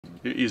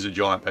It is a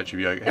giant batch of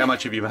yogurt. How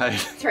much have you made?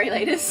 3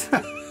 litres.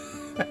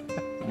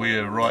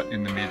 We're right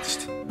in the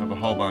midst of a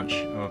whole bunch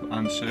of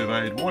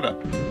unsurveyed water.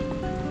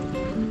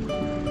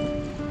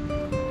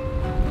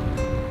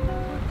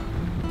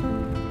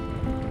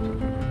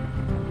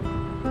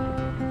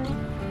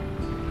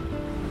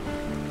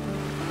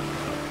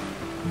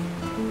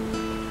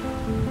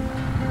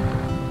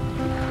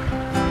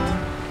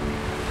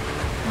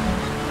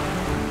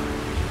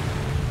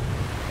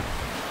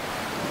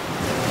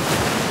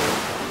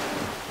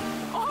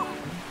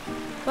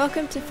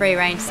 Welcome to Free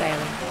Range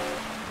Sailing.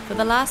 For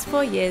the last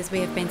 4 years we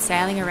have been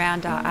sailing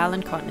around our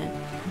island continent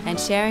and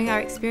sharing our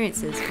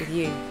experiences with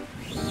you.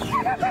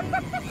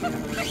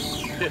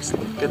 Yes,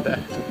 look at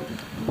that.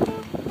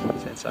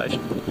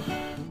 Sensational.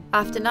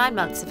 After 9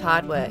 months of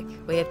hard work,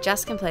 we have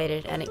just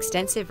completed an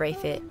extensive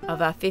refit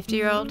of our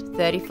 50-year-old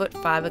 30-foot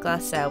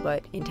fiberglass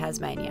sailboat in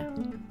Tasmania.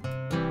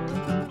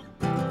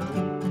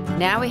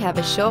 Now we have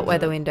a short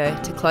weather window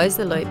to close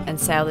the loop and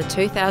sail the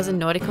 2,000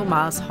 nautical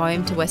miles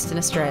home to Western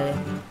Australia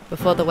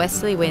before the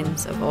westerly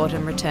winds of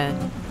autumn return.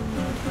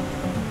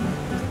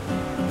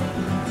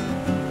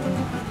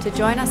 To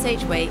join us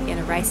each week in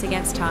a race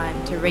against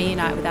time to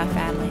reunite with our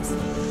families,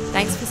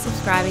 thanks for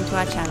subscribing to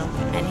our channel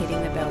and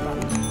hitting the bell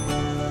button.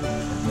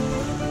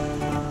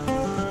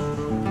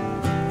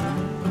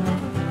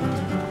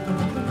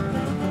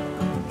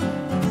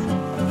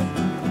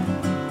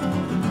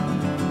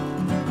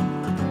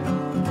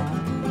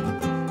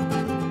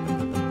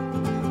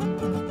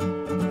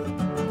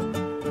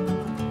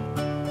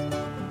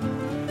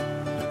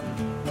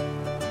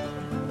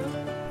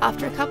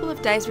 After a couple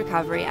of days'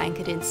 recovery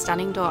anchored in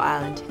stunning Door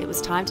Island, it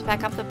was time to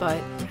pack up the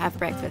boat, have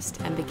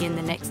breakfast and begin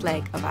the next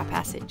leg of our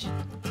passage.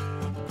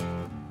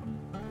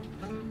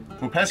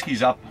 Well,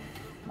 Pasky's up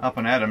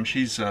and at 'em.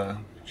 She's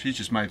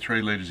just made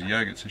 3 litres of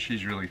yogurt, so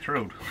she's really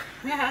thrilled.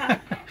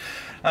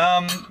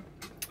 I'm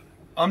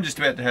just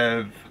about to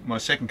have my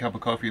second cup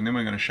of coffee and then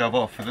we're going to shove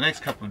off. For the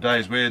next couple of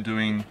days we're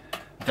doing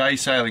day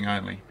sailing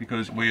only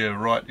because we're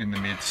right in the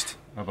midst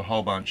of a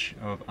whole bunch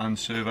of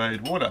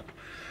unsurveyed water.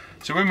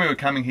 So when we were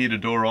coming here to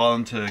Door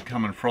Island to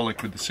come and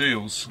frolic with the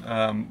seals,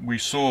 we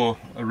saw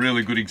a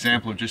really good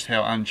example of just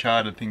how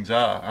uncharted things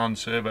are,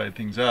 unsurveyed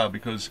things are,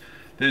 because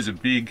there's a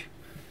big,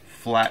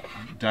 flat,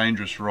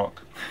 dangerous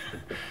rock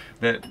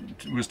that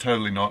was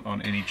totally not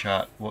on any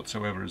chart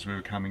whatsoever as we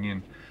were coming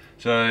in.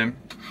 So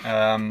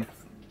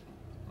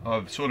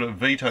I've sort of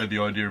vetoed the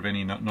idea of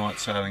any night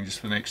sailing just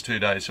for the next 2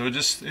 days. So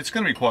it's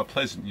going to be quite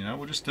pleasant, you know.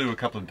 We'll just do a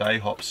couple of day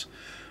hops.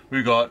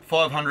 We've got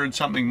 500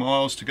 something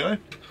miles to go.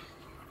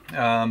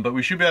 But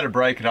we should be able to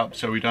break it up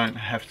so we don't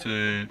have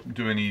to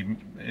do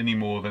any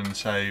more than,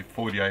 say,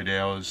 48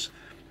 hours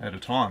at a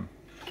time,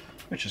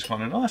 which is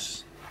kind of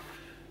nice.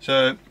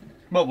 So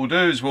what we'll do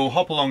is we'll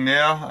hop along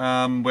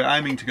now. We're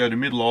aiming to go to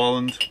Middle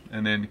Island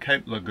and then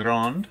Cape Le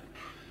Grand.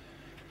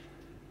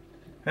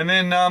 And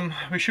then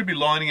we should be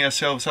lining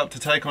ourselves up to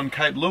take on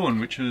Cape Leeuwin,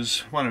 which is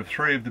one of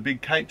 3 of the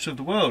big capes of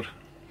the world,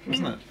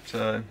 isn't it?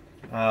 So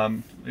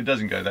it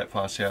doesn't go that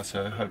far south,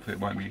 so hopefully it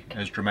won't be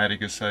as dramatic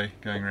as, say,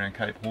 going around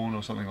Cape Horn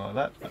or something like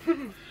that. But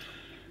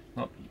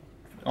not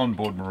on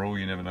board Marul,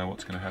 you never know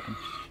what's going to happen.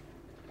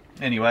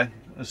 Anyway,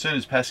 as soon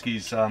as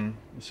Pasky's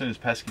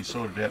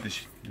sorted out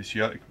this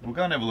yogurt, we'll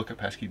go and have a look at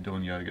Pasky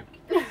doing yogurt.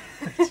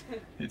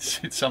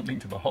 It's something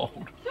to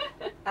behold.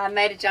 I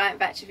made a giant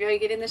batch of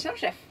yogurt in the shell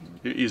chef.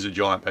 It is a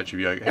giant batch of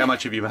yogurt. How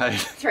much have you made?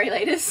 3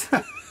 litres.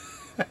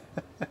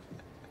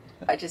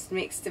 I just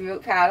mixed the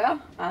milk powder.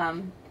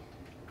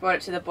 Brought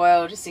it to the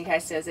boil just in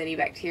case there was any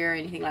bacteria or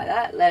anything like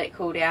that. Let it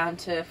cool down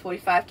to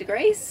 45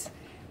 degrees.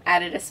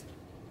 Added a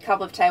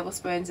couple of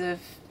tablespoons of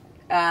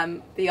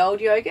the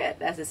old yogurt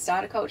as a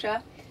starter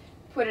culture.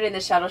 Put it in the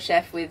shuttle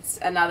chef with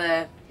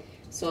another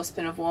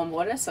saucepan of warm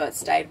water so it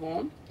stayed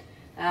warm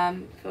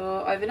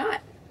for overnight.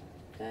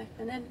 So,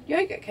 and then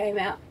yogurt came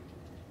out.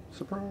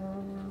 Surprise!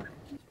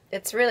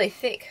 It's really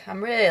thick.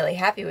 I'm really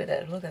happy with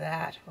it. Look at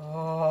that.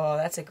 Oh,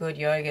 that's a good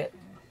yogurt.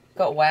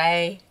 Got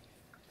whey.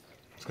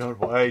 It's got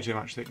way too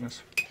much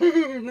thickness.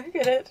 Look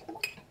at it.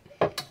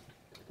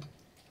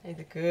 It's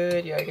a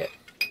good yogurt.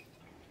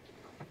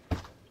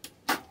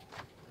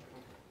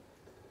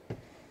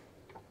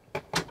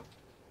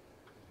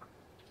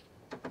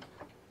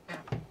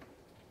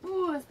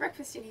 Ooh, there's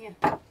breakfast in here.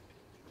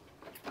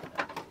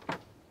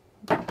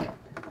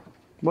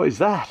 What is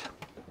that?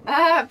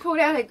 I pulled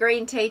out a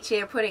green tea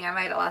chia pudding. I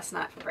made it last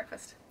night for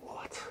breakfast.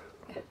 What?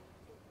 Yeah.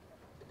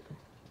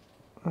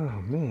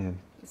 Oh man.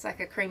 It's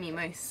like a creamy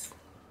mousse.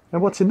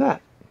 And what's in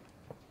that?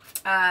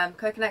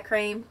 Coconut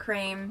cream,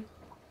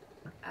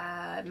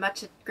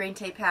 matcha green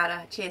tea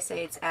powder, chia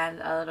seeds,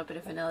 and a little bit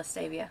of vanilla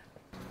stevia.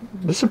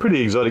 This is a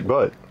pretty exotic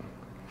boat.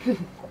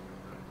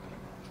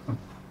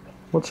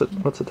 What's it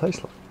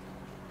taste like?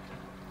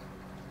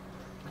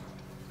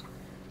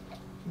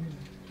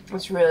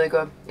 It's really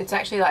good. It's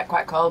actually like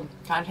quite cold.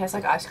 Kind of tastes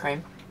like ice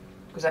cream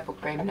because I put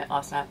cream in it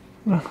last night.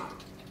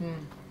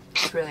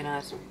 It's really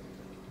nice.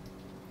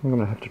 I'm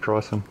gonna have to try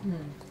some.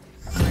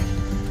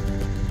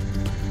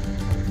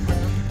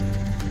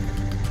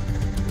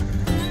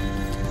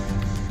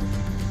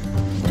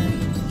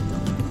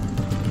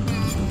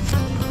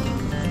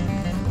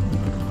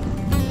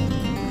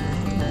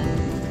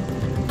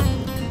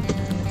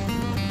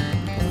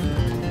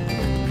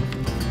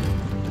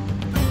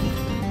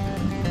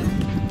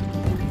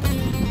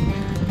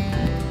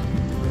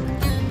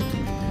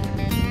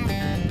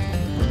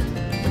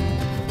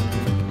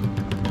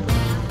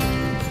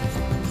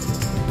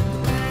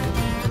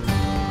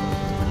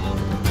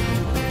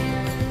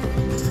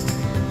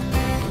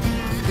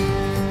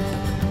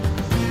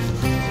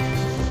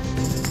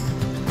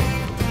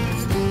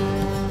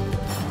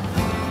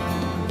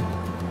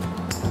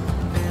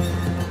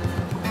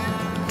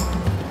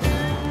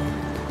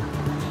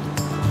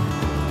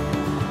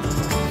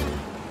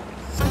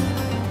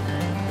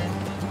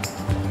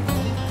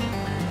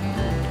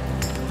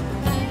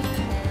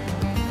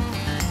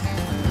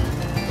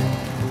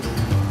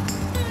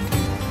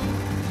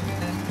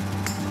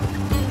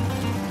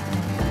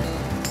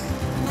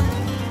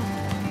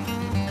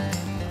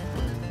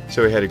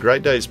 So we had a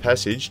great day's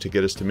passage to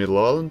get us to Middle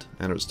Island,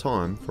 and it was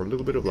time for a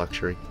little bit of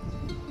luxury.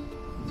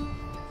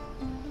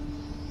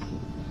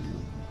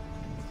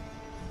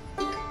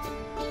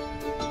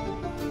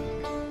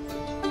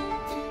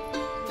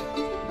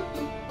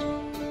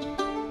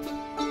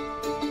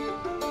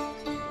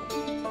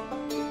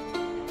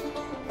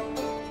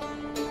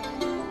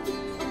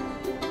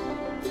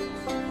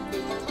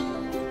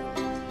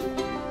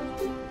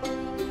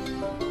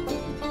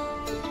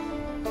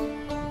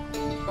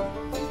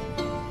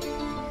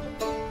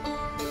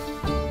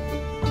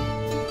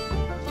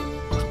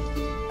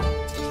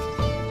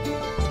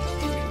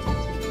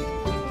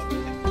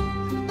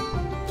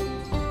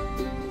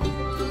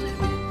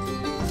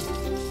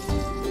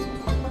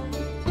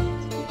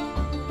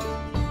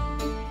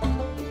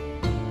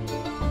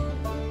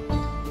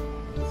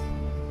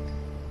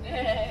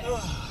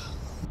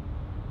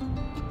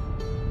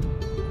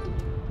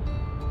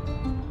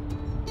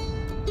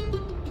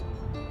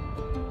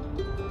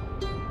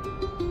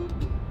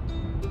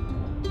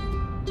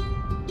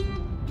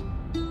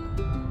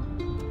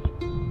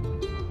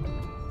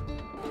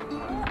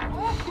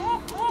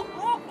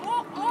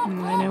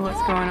 I know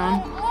what's going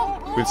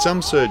on. With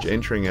some surge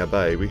entering our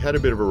bay, we had a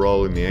bit of a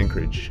roll in the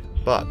anchorage,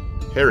 but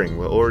herring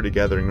were already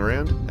gathering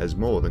around as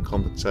more than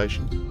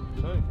compensation.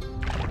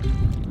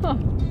 Oh,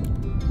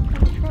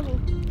 trouble.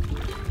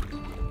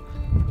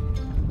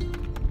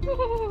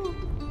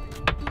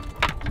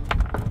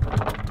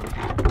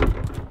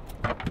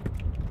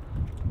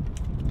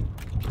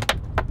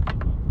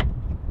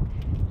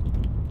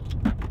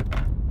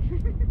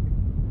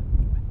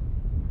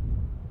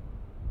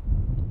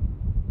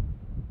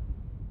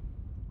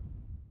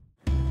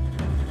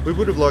 We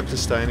would have liked to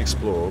stay and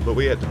explore, but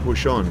we had to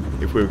push on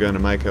if we were going to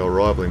make our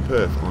arrival in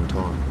Perth on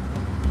time.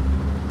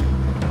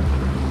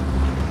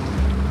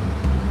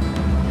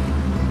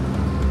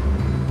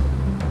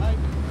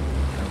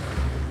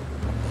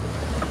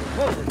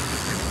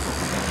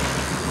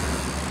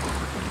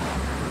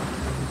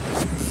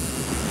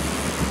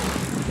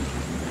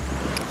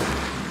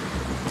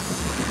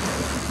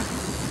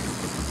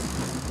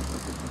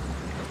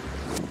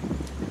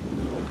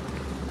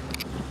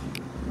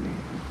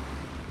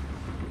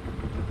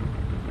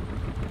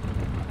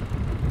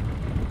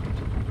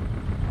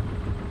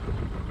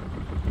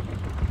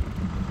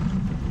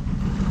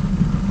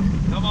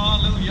 Come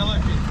on, little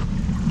yellowfin.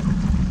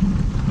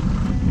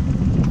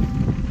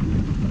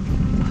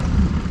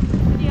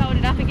 Can you hold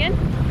it up again?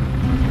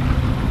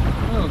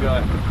 Little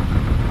guy.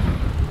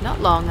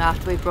 Not long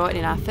after we brought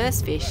in our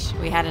first fish,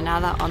 we had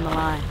another on the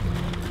line.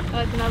 Oh,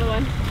 it's another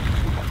one.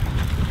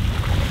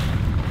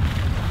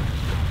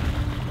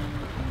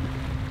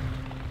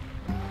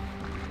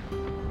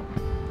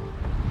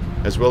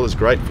 As well as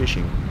great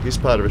fishing, this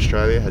part of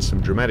Australia has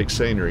some dramatic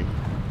scenery,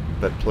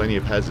 but plenty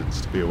of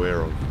hazards to be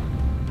aware of.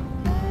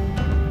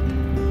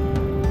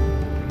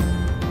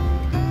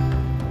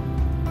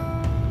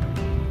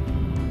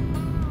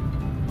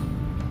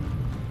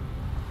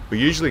 We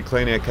usually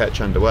clean our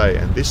catch underway,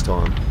 and this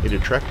time it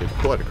attracted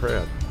quite a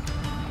crowd.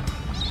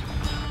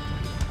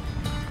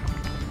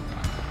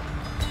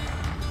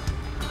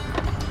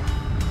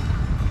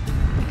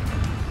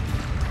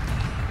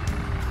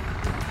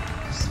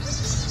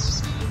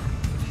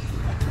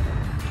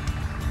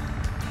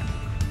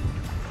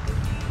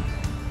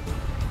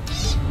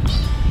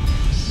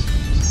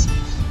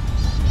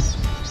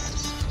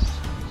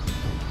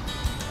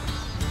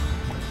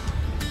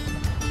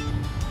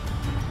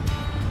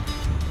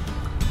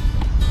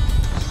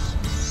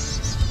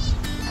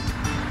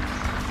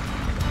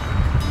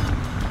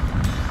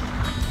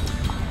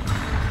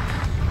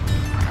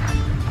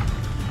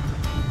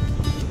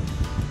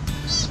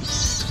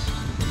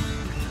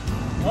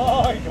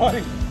 Oh, he got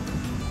him.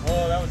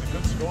 Oh, that was a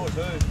good score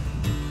too.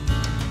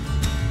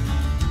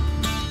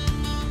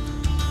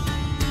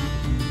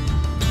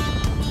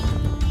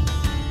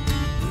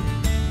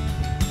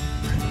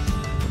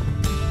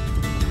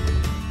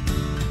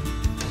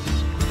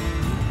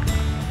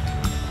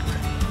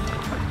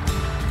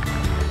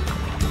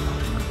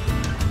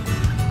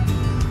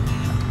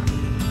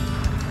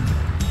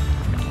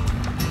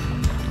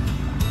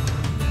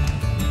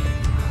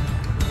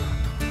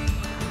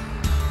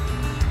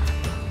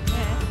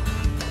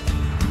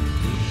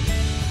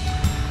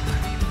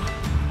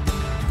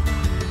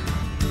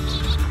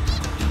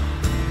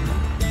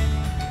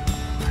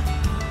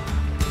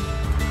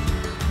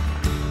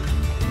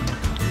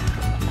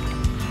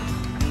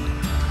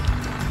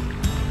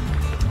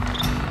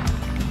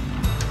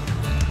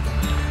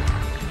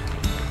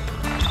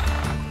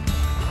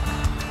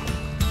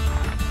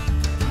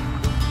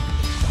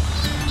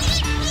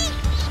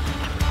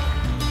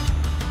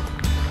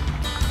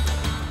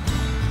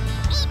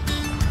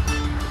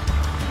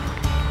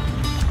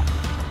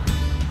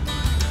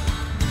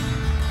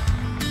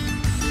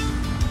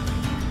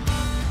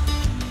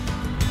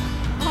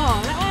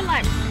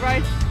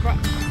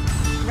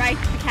 Race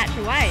to catch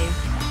a wave.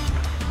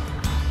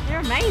 They're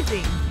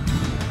amazing.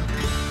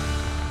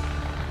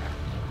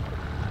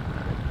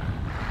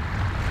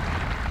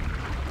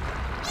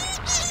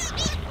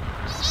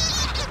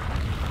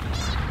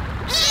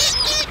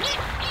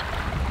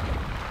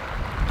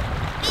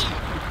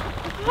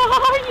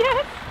 Oh,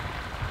 yes!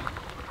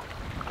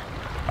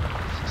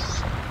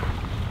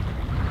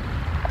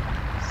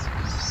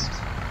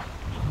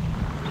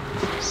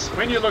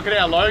 When you look at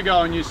our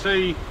logo and you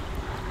see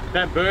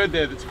that bird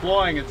there that's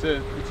flying, it's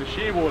a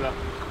shearwater.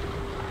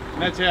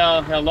 And that's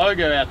our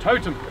logo, our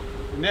totem.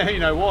 And now you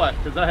know why,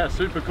 because they are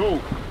super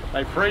cool.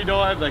 They free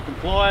dive, they can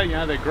fly, you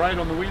know, they're great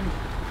on the wind.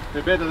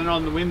 They're better than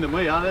on the wind than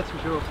we are, that's for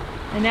sure.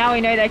 And now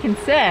we know they can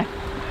surf.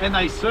 And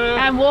they surf.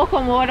 And walk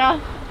on water.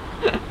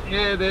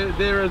 Yeah,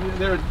 they're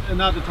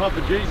another type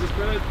of Jesus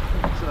bird.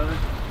 So.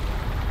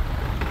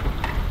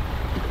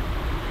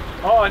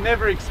 Oh, I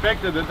never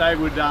expected that they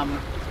would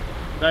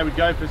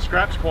go for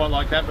scraps quite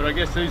like that, but I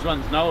guess these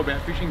ones know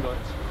about fishing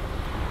boats.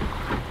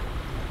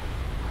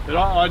 But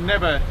I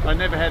never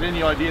had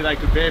any idea they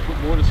could barefoot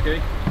water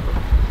ski.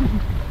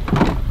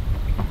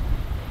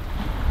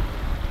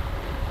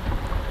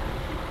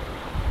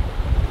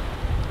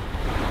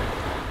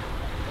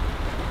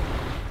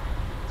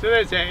 So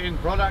there's our end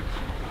product.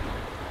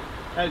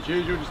 As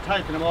usual, just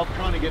taking them off,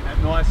 trying to get that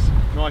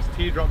nice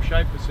teardrop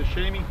shape for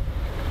sashimi.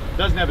 It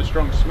doesn't have a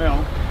strong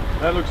smell.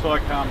 That looks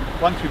like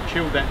once we've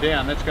chilled that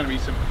down, that's going to be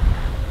some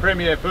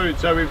premier food.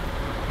 So we've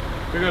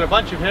got a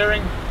bunch of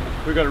herring,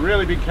 we've got a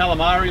really big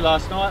calamari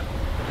last night,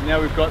 and now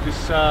we've got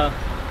this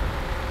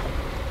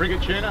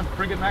frigate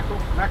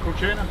mackerel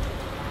tuna.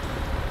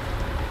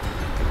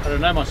 I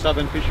don't know my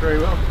southern fish very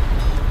well.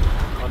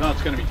 I know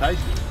it's going to be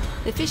tasty.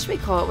 The fish we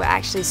caught were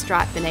actually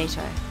striped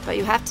bonito, but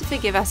you'll have to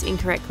forgive us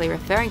incorrectly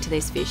referring to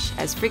these fish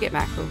as frigate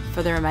mackerel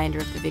for the remainder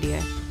of the video.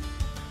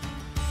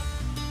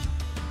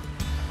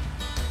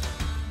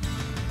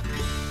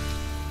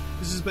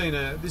 This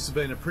has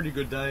been a pretty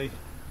good day.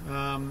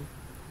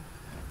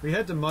 We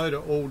had to motor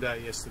all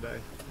day yesterday,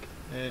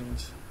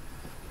 and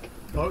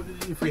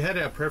if we had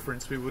our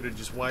preference, we would have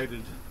just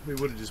waited. We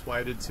would have just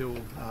waited till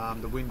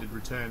the wind had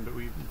returned. But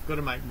we've got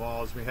to make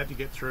miles. We had to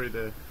get through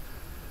the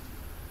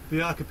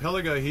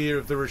archipelago here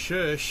of the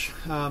Recherche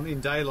in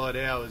daylight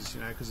hours,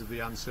 you know, because of the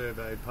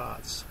unsurveyed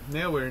parts.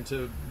 Now we're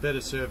into better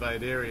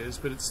surveyed areas,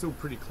 but it's still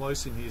pretty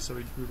close in here, so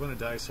we want a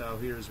day sail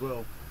here as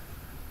well.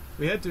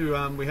 We had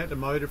to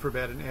motor for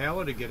about an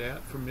hour to get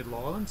out from Middle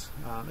Island,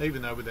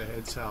 even though with the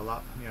head sail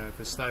up, you know,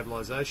 for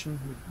stabilisation,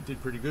 we did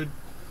pretty good.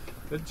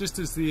 But just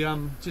as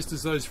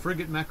those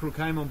frigate mackerel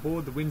came on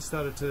board, the wind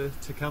started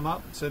to come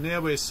up. So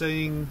now we're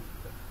seeing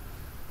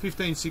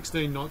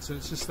 15-16 knots, and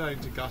it's just starting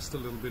to gust a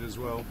little bit as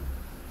well.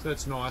 So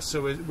that's nice.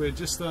 So we're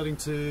just starting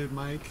to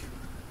make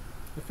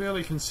a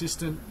fairly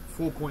consistent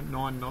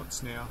 4.9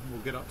 knots now.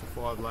 We'll get up to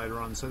 5 later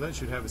on. So that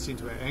should have us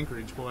into our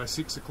anchorage by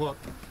 6 o'clock.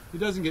 It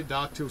doesn't get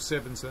dark till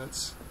 7, so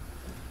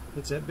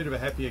it's a bit of a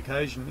happy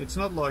occasion. It's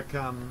not like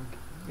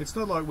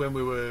when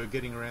we were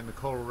getting around the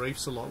coral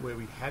reefs a lot, where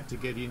we had to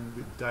get in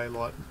with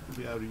daylight to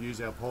be able to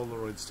use our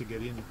Polaroids to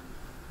get in.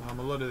 A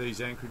lot of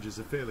these anchorages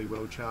are fairly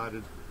well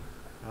charted.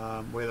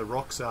 Where the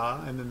rocks are,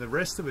 and then the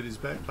rest of it is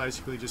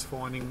basically just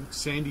finding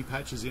sandy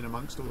patches in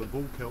amongst all the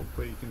bull kelp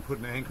where you can put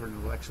an anchor and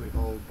it'll actually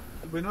hold.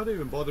 We're not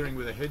even bothering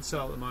with a head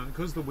sail at the moment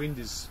because the wind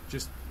is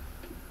just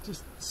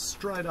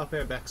straight up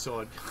our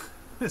backside.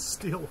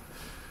 Still,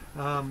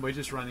 we're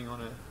just running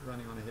on a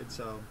head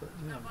sail. But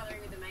you know. Not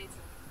bothering with the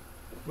mainsail.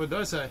 What did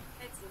I say?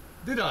 Head sail.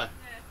 Did I?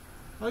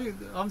 Yeah.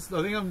 I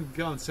think I'm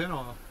going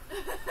senile.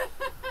 It's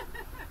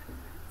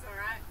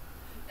alright.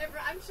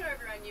 I'm sure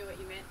everyone knew what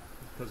you meant.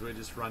 Because we're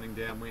just running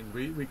downwind.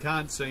 We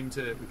can't seem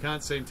to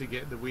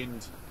get the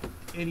wind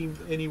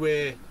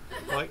anywhere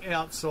like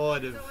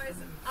outside of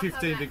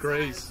 15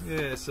 degrees.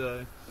 Yeah,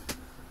 so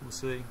we'll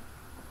see.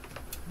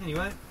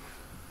 Anyway,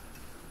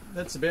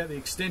 that's about the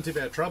extent of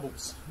our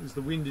troubles. Is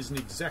the wind isn't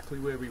exactly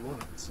where we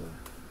want it. So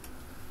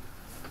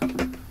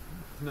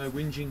no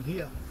whinging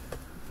here.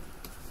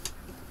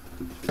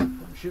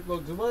 Ship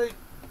logs away.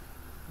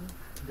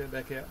 Go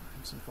back out.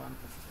 Have some fun.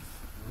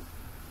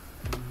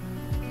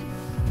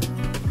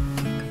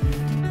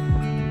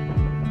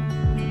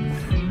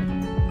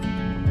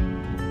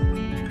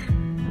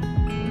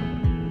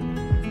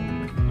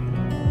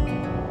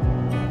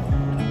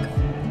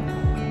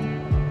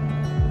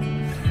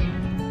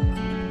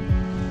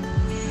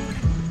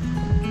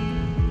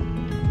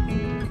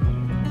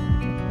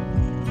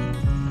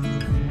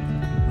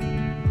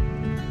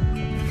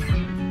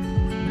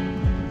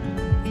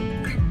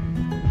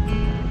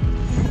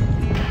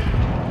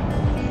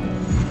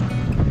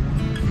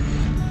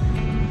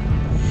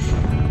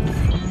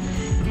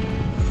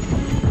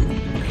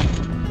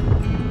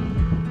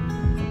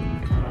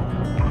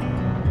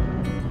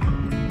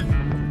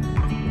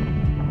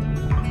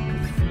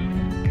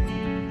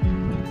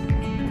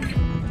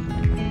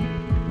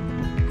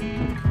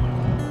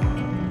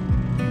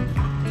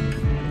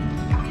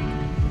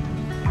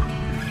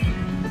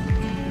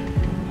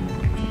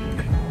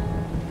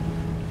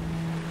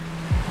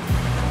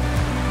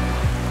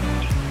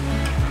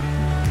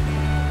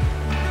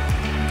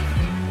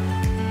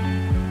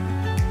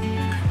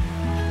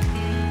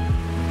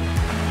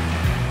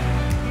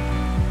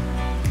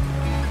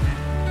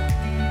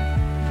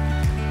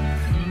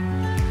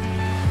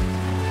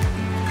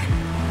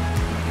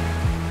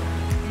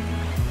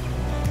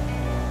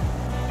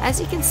 As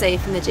you can see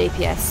from the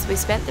GPS, we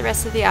spent the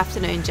rest of the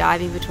afternoon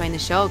jiving between the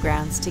shoal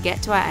grounds to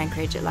get to our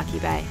anchorage at Lucky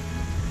Bay.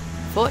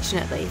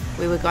 Fortunately,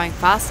 we were going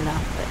fast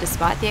enough that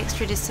despite the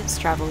extra distance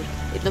travelled,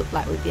 it looked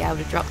like we'd be able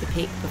to drop the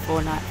peak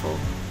before nightfall.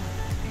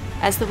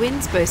 As the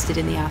winds boosted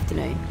in the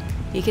afternoon,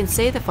 you can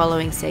see the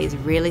following seas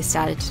really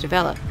started to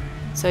develop,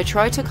 so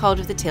Troy took hold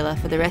of the tiller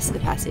for the rest of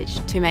the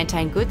passage to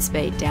maintain good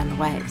speed down the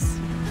waves.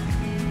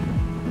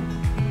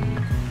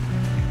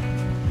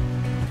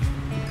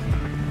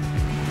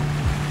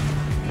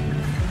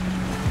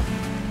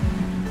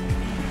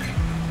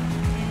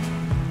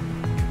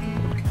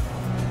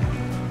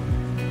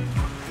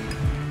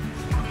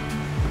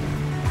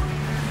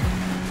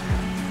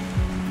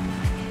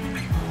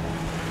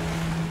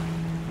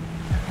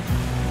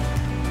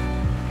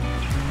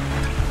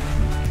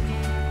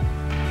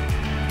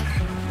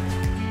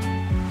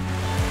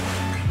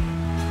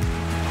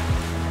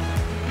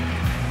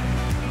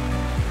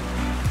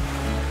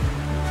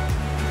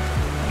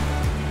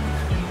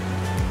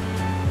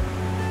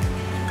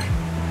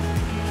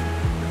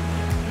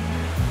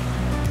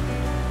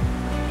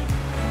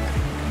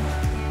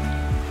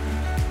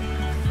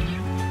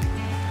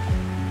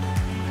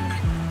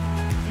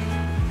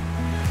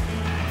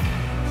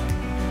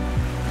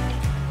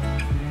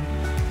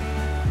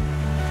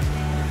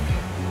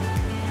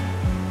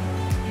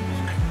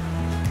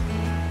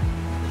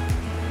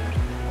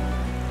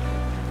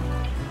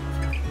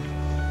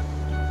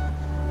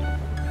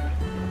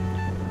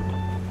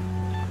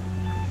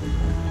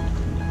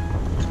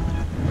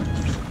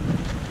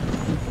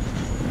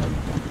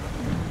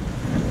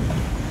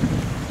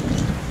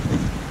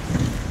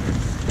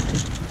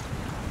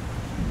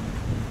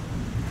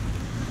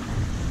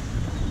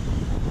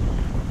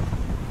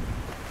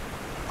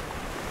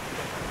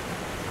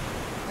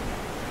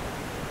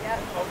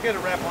 I'll get a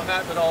wrap on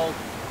that, but I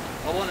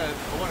want to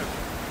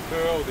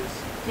furl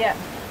this. Yeah.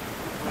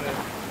 I want to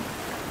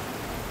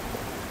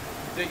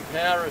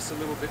depower us a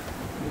little bit.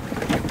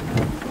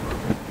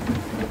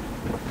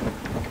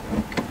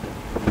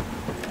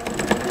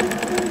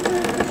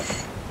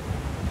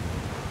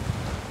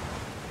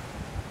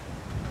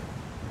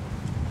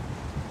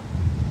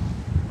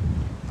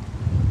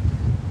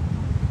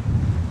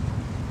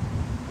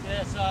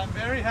 Yes, I'm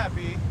very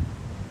happy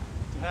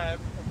to have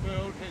a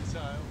furled head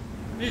sail.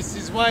 This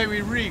is why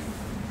we reef.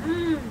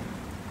 Look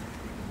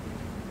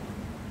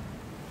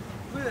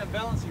at that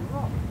balancing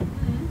rock.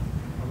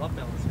 I love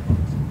balancing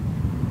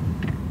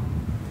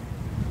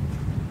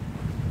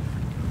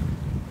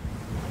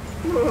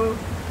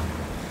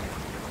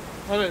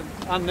rocks.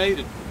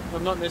 Unneeded.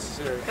 I'm not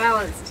necessary.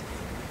 Balanced.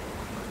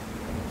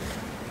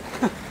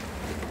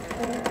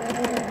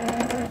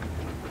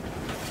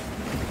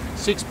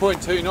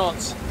 .2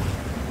 knots.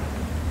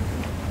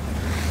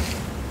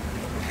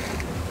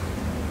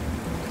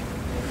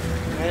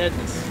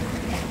 Madness.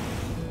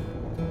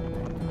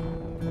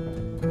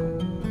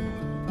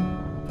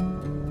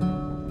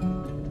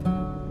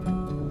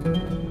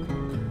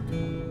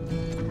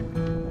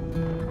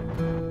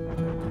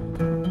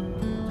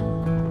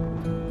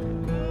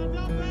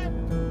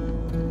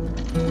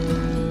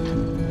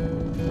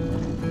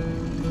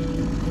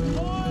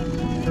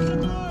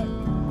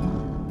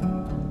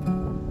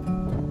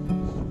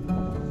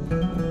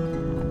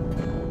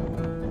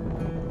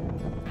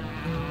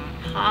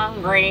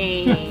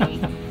 Hungry.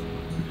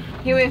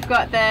 Here we've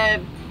got the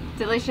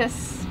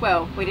delicious,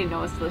 well, we didn't know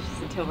it was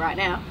delicious until right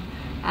now,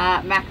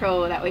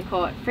 mackerel that we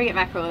caught, frigate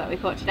mackerel that we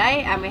caught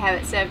today, and we have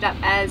it served up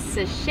as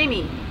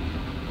sashimi.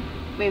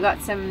 We've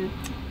got some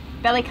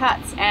belly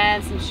cuts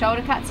and some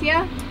shoulder cuts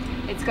here.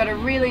 It's got a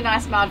really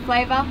nice mild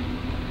flavour.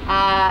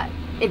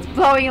 It's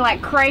blowing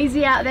like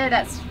crazy out there.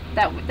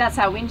 That's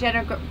our wind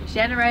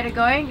generator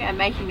going and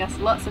making us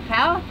lots of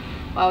power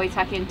while we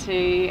tuck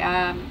into,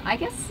 I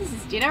guess this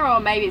is dinner, or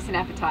maybe it's an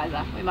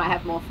appetizer. We might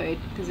have more food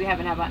because we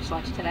haven't had much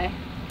lunch today.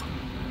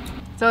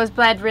 So it was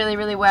bled really,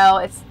 really well.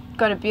 It's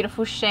got a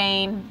beautiful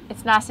sheen.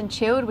 It's nice and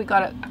chilled. We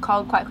got it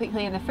cold quite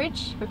quickly in the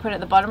fridge. We put it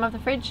at the bottom of the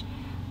fridge.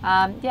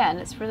 Yeah, and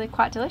it's really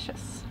quite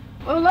delicious.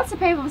 Well, lots of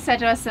people have said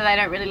to us that they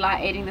don't really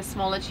like eating the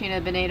smaller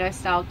tuna, bonito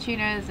style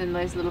tunas and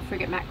those little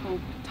frigate mackerel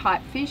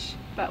type fish,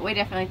 but we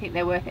definitely think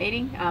they're worth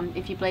eating.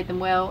 If you bleed them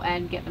well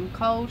and get them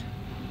cold,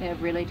 they're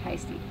really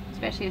tasty,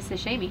 especially as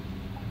sashimi.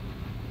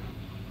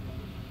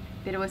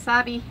 Bit of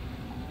wasabi.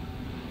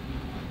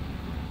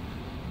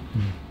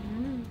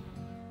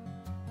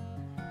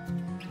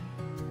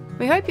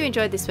 We hope you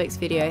enjoyed this week's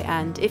video,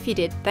 and if you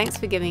did, thanks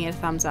for giving it a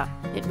thumbs up.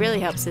 It really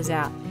helps us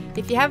out.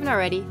 If you haven't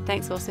already,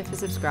 thanks also for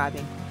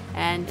subscribing.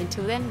 And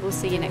until then, we'll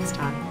see you next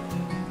time.